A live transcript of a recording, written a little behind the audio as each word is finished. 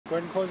Go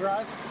ahead and close your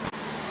eyes.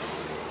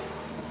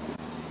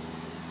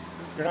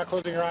 You're not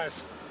closing your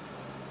eyes.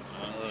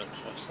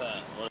 What's that?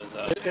 What is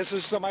that? It's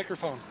just a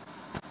microphone.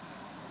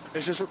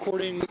 It's just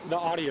recording the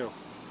audio. All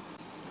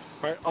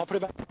right, I'll put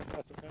it back.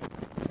 Okay?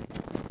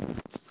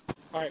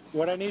 All right,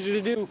 what I need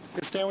you to do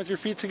is stand with your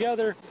feet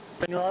together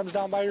and your arms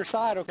down by your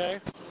side, okay?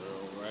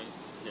 Right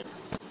here.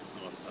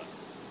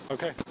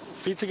 Okay,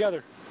 feet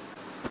together.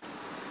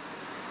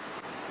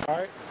 All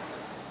right,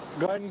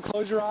 go ahead and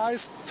close your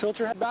eyes, tilt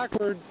your head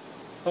backward,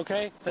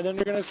 okay? And then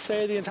you're going to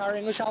say the entire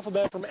English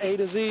alphabet from A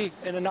to Z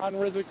in a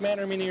non-rhythmic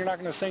manner, meaning you're not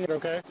going to sing it,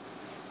 okay?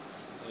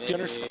 Do you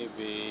understand? A,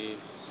 B,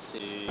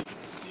 C,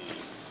 D,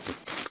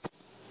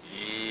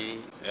 E,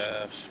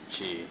 F,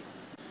 G,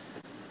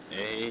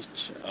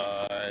 H,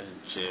 I,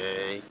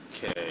 J,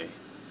 K,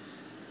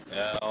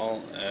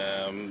 L,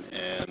 M,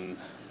 N,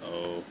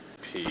 O,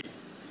 P,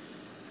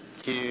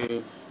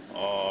 Q,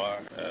 R,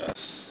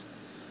 S,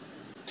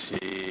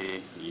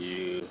 T,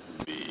 U,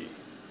 V,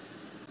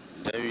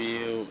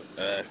 W,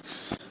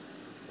 X,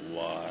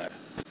 Y,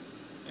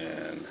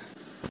 and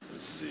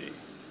Z.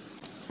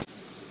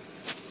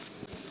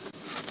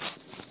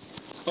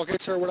 Okay,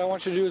 sir, what I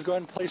want you to do is go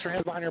ahead and place your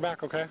hands behind your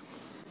back, okay?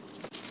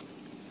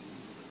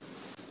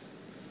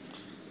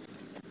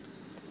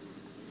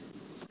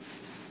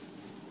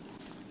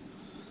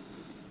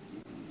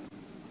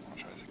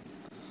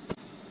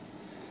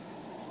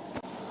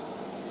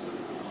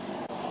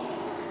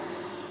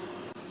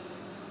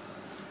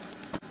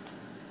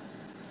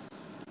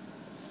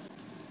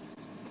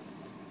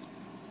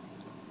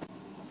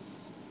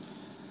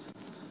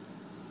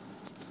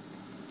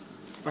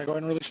 All right, go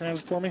ahead and release your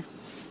hands for me.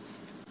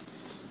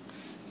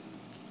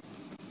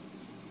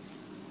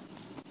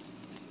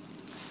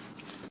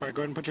 All right,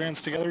 go ahead and put your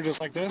hands together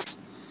just like this.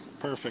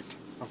 Perfect,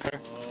 okay?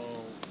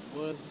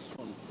 What is this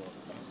one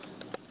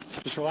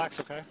for? Just relax,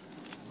 okay?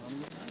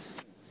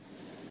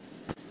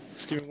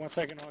 Just give me 1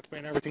 second, I'll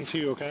explain everything to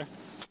you, okay?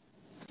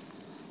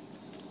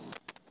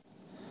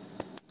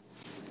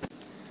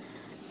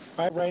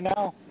 All right, right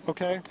now,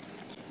 okay?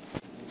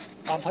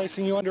 I'm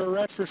placing you under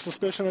arrest for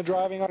suspicion of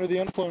driving under the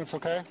influence,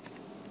 okay?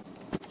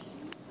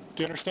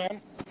 Do you understand?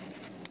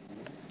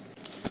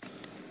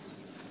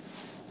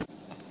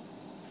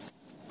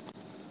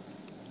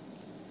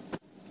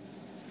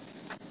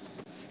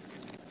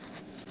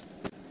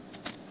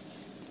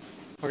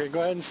 Okay, go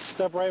ahead and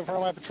step right in front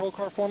of my patrol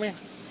car for me.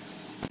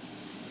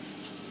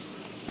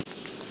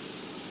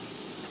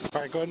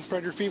 All right, go ahead and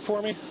spread your feet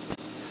for me.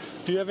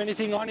 Do you have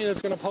anything on you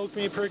that's going to poke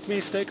me, prick me,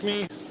 stick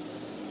me,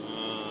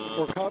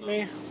 or cut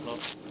me? No.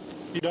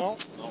 You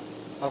don't? No.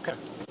 Okay.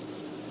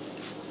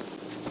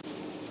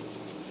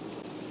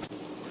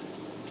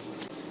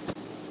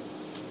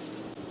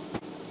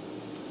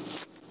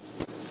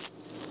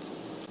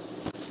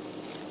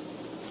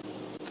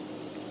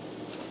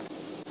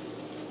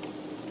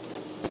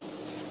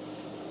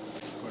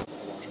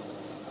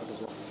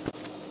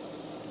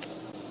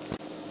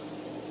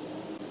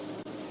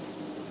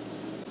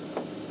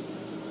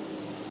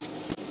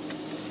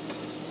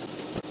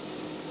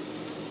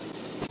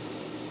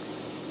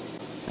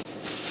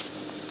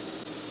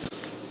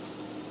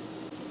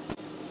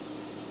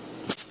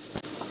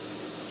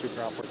 Keep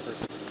your output free.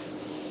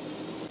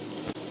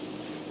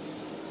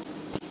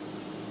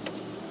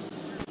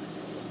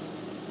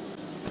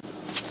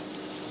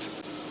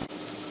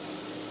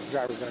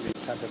 Driver's going to be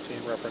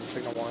 1015, reference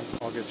signal 1.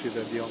 I'll get you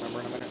the deal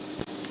number in a minute.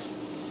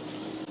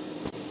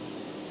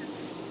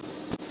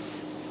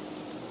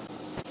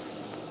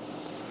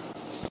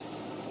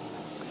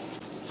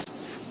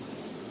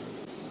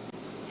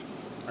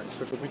 All right,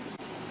 switch with me.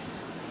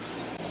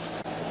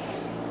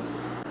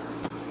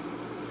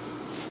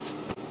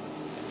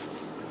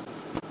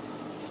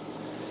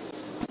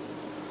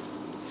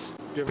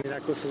 Do you have any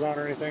necklaces on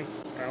or anything?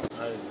 No?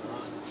 I did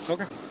not.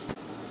 Okay.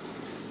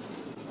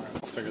 Alright,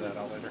 I'll figure that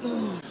out later. Go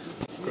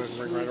ahead and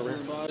bring right over here.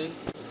 Body.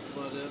 That's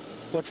about it.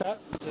 What's that?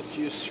 It's a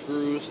few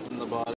screws in the body.